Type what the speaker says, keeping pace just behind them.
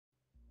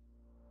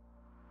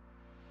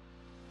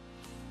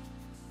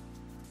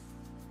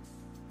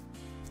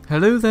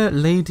Hello there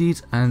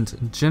ladies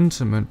and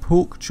gentlemen,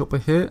 Pork Chopper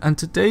here, and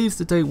today is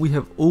the day we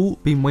have all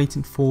been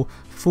waiting for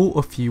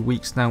a few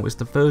weeks now. It's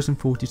the version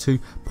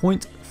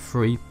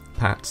 42.3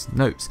 patch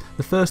notes,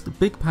 the first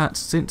big patch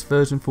since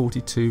version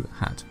 42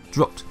 had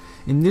dropped.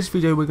 In this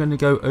video we're going to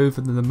go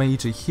over the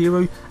major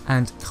hero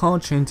and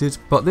card changes,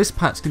 but this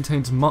patch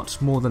contains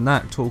much more than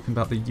that, talking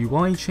about the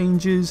UI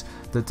changes,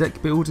 the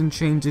deck building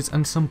changes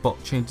and some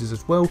bot changes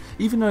as well.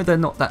 Even though they're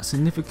not that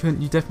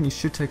significant, you definitely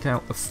should take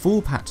out a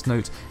full patch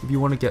note if you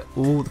want to get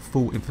all the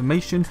full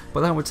information,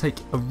 but that would take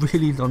a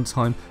really long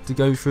time to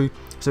go through.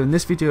 So in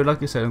this video,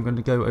 like I said, I'm going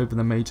to go over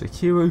the major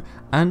hero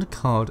and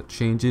card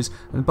changes,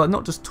 but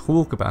not just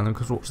talk about them,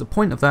 because what's the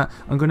point of that?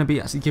 I'm going to be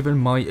actually giving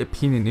my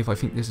opinion if I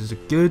think this is a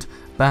good,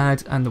 bad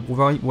and the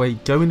right way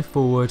going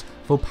forward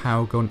for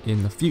Paragon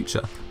in the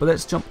future. But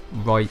let's jump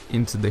right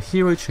into the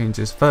hero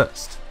changes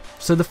first.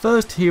 So the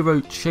first hero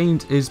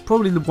change is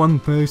probably the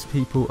one most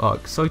people are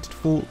excited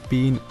for,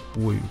 being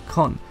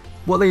Wukong.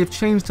 What they have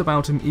changed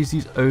about him is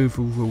his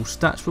overall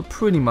stats for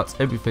pretty much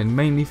everything,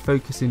 mainly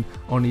focusing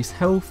on his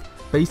health,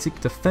 basic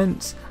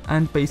defense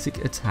and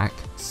basic attack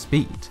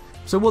speed.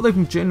 So what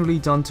they've generally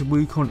done to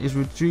Wukong is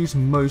reduce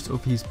most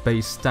of his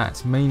base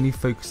stats, mainly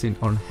focusing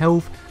on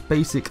health,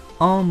 basic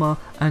armor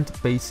and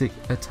basic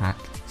attack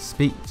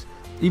speed.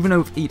 Even though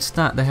with each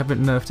stat they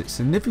haven't nerfed it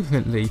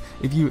significantly,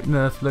 if you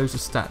nerf loads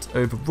of stats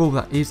overall,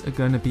 that is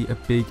going to be a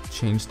big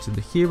change to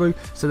the hero.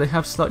 So they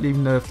have slightly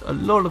nerfed a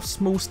lot of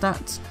small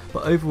stats,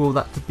 but overall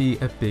that could be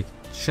a big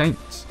change.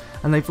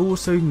 And they've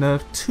also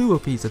nerfed two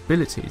of his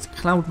abilities,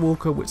 Cloud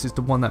Walker, which is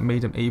the one that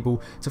made him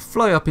able to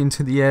fly up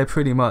into the air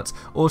pretty much,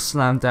 or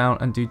slam down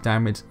and do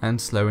damage and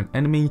slow an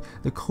enemy.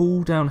 The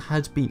cooldown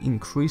has been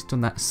increased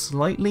on that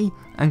slightly,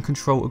 and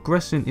Control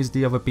Aggression is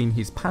the other being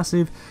his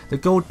passive. The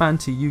gold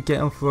bounty you get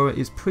on thrower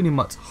is pretty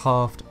much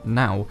halved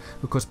now,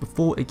 because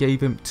before it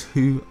gave him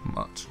too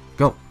much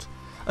gold.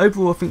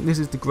 Overall, I think this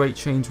is the great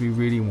change we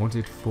really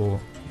wanted for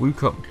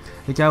Wukong.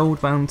 The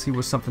gold bounty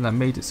was something that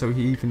made it so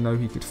even though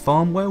he could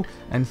farm well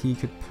and he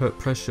could put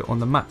pressure on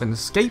the map and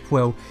escape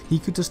well, he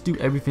could just do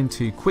everything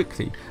too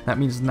quickly. That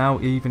means now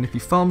even if he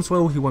farms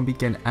well, he won't be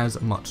getting as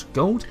much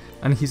gold,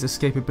 and his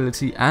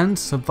escapability and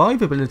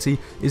survivability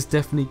is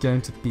definitely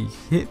going to be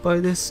hit by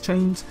this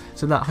change.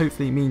 So that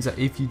hopefully means that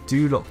if you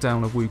do lock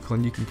down a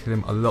Wukong, you can kill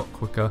him a lot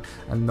quicker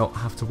and not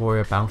have to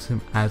worry about him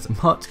as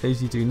much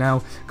as you do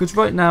now, because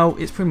right now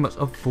it's pretty much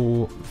a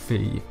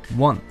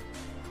 4v1.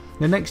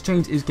 The next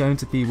change is going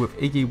to be with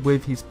Iggy,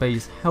 with his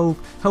base health,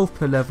 health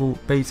per level,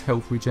 base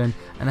health regen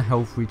and a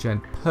health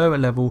regen per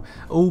level,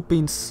 all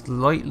being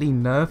slightly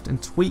nerfed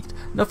and tweaked.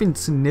 Nothing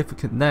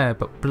significant there,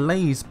 but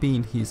Blaze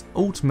being his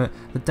ultimate,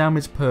 the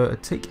damage per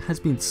tick has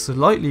been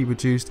slightly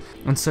reduced,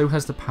 and so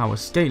has the power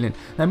scaling.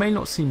 That may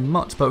not seem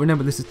much, but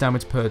remember this is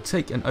damage per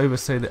tick, and over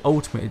say the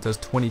ultimate it does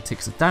 20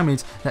 ticks of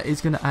damage. That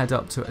is going to add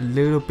up to a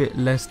little bit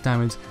less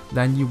damage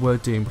than you were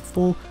doing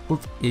before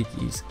with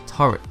Iggy's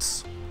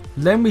turrets.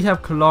 Then we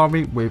have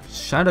Kalari with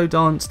Shadow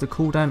Dance. The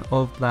cooldown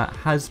of that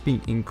has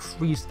been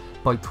increased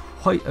by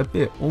quite a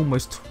bit,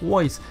 almost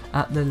twice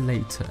at the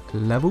later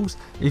levels.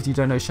 If you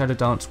don't know, Shadow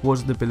Dance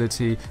was the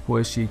ability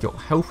where she got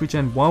health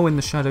regen while in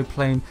the shadow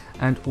plane,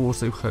 and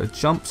also her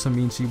jump, so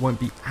means she won't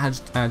be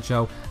as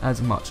agile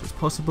as much as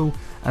possible.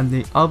 And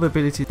the other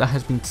ability that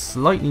has been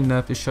slightly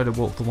nerfed is Shadow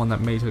Walk, the one that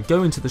made her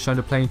go into the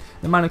shadow plane.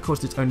 The mana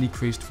cost is only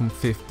increased from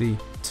 50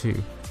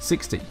 to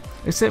 60.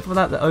 Except for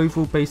that, the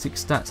overall basic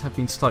stats have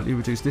been slightly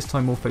reduced, this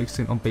time more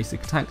focusing on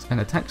basic attacks and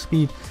attack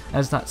speed,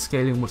 as that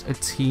scaling was a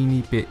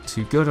teeny bit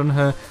too good on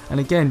her. And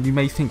again, you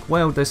may think,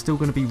 well, there's still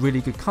going to be really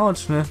good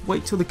cards for her.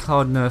 Wait till the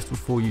card nerfs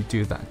before you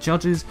do that,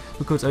 judges,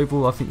 because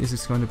overall I think this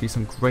is going to be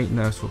some great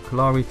nerfs for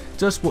Kalari,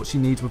 just what she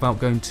needs without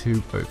going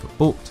too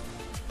overboard.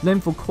 Then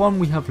for Quan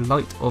we have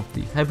Light of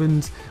the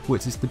Heavens,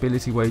 which is the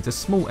ability where he does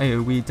small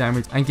AoE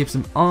damage and gives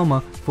him armor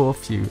for a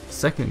few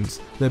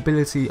seconds. The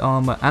ability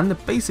armor and the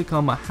basic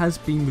armor has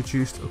been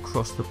reduced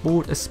across the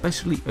board,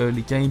 especially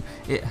early game.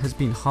 It has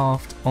been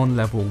halved on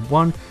level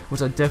 1,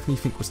 which I definitely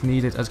think was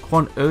needed, as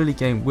Quan early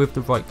game with the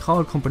right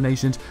card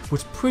combinations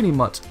was pretty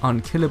much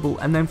unkillable,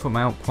 and then from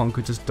out Quan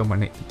could just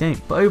dominate the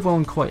game. But overall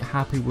I'm quite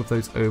happy with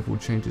those overall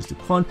changes to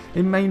Quan.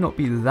 It may not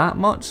be that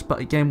much, but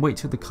again wait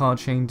till the card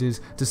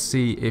changes to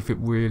see if it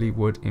really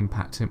would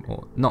impact him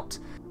or not.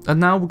 And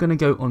now we're going to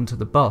go on to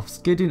the buffs.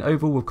 Gideon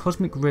overall with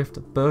Cosmic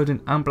Rift, Burden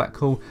and Black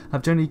Hole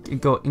have generally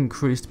got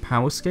increased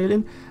power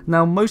scaling.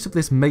 Now most of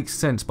this makes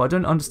sense, but I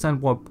don't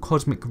understand why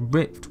Cosmic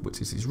Rift,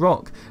 which is his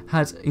rock,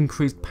 has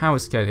increased power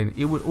scaling.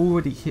 It would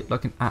already hit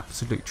like an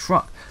absolute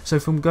truck. So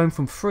from going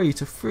from 3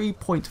 to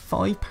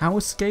 3.5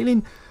 power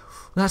scaling,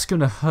 that's going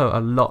to hurt a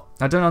lot.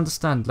 I don't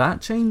understand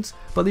that change,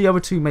 but the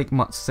other two make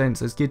much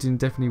sense, as Gideon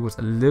definitely was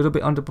a little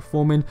bit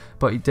underperforming,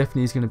 but he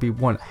definitely is going to be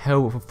one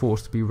hell of a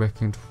force to be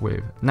reckoned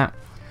with now.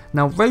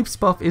 Now Wraith's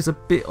buff is a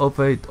bit of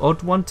an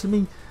odd one to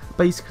me.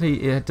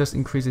 basically it just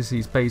increases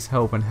his base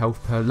health and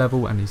health per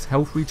level and his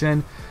health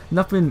regen.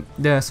 Nothing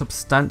there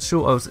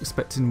substantial. I was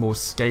expecting more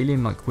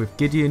scaling like with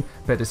Gideon,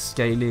 better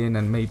scaling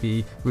and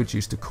maybe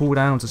reduce the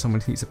cooldowns of some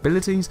of his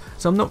abilities.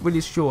 So I'm not really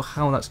sure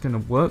how that's going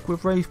to work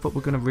with Wraith, but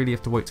we're going to really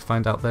have to wait to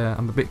find out there.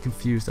 I'm a bit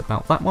confused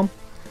about that one.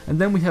 And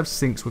then we have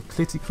Synx with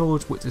Clitty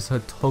Claws, which is her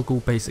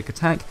toggle basic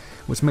attack,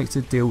 which makes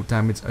her deal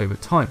damage over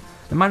time.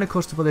 The mana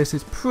cost for this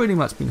has pretty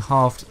much been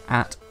halved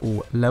at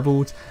all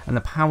levels, and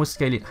the power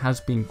scaling has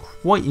been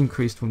quite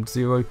increased from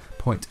 0.21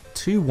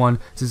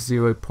 to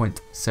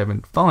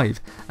 0.75,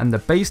 and the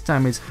base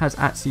damage has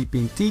actually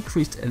been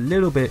decreased a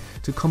little bit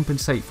to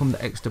compensate from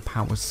the extra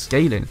power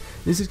scaling.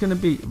 This is going to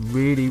be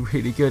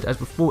really good, as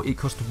before it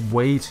cost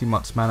way too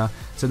much mana,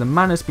 so the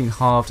mana's been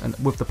halved, and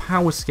with the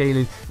power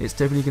scaling it's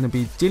definitely going to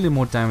be dealing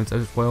more damage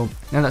as well,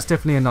 and that's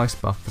definitely a nice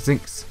buff for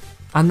Synx.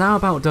 And now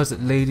about does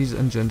it, ladies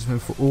and gentlemen,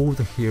 for all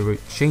the hero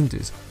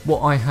changes.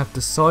 What I have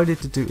decided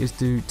to do is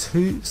do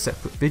two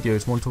separate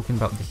videos, one talking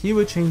about the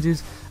hero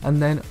changes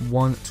and then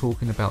one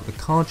talking about the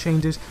card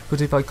changes,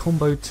 because if I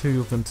comboed two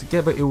of them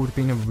together it would have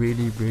been a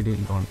really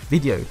long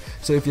video.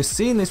 So if you're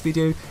seeing this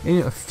video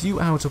in a few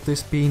hours of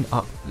this being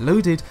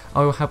uploaded,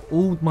 I will have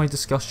all my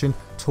discussion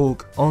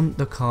talk on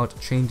the card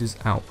changes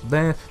out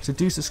there, so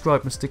do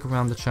subscribe and stick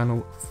around the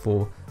channel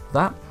for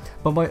that.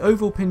 But my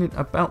overall opinion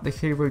about the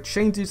hero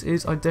changes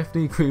is I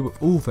definitely agree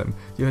with all of them.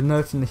 You're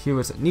nerfing the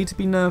heroes that need to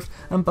be nerfed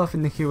and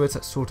buffing the heroes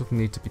that sort of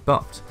need to be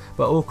buffed.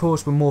 But of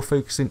course we're more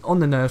focusing on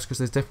the nerfs because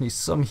there's definitely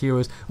some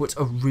heroes which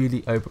are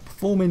really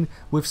overperforming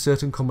with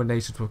certain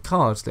combinations of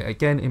cards. That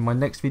again, in my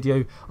next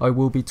video I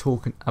will be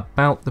talking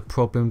about the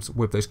problems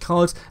with those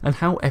cards and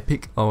how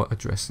Epic are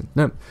addressing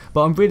them.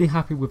 But I'm really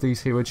happy with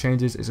these hero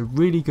changes. It's a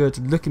really good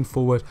looking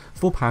forward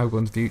for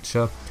Paragon's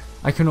future.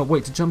 I cannot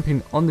wait to jump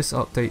in on this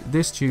update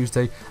this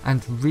Tuesday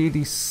and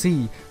really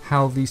see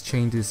how these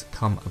changes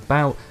come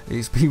about.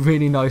 It's been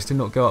really nice to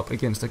not go up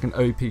against like an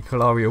OP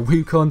Kalaria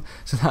Wukong,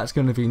 so that's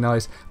going to be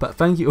nice. But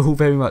thank you all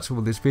very much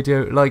for this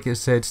video. Like I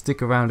said,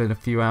 stick around in a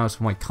few hours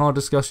for my card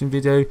discussion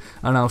video,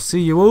 and I'll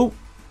see you all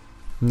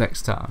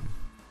next time.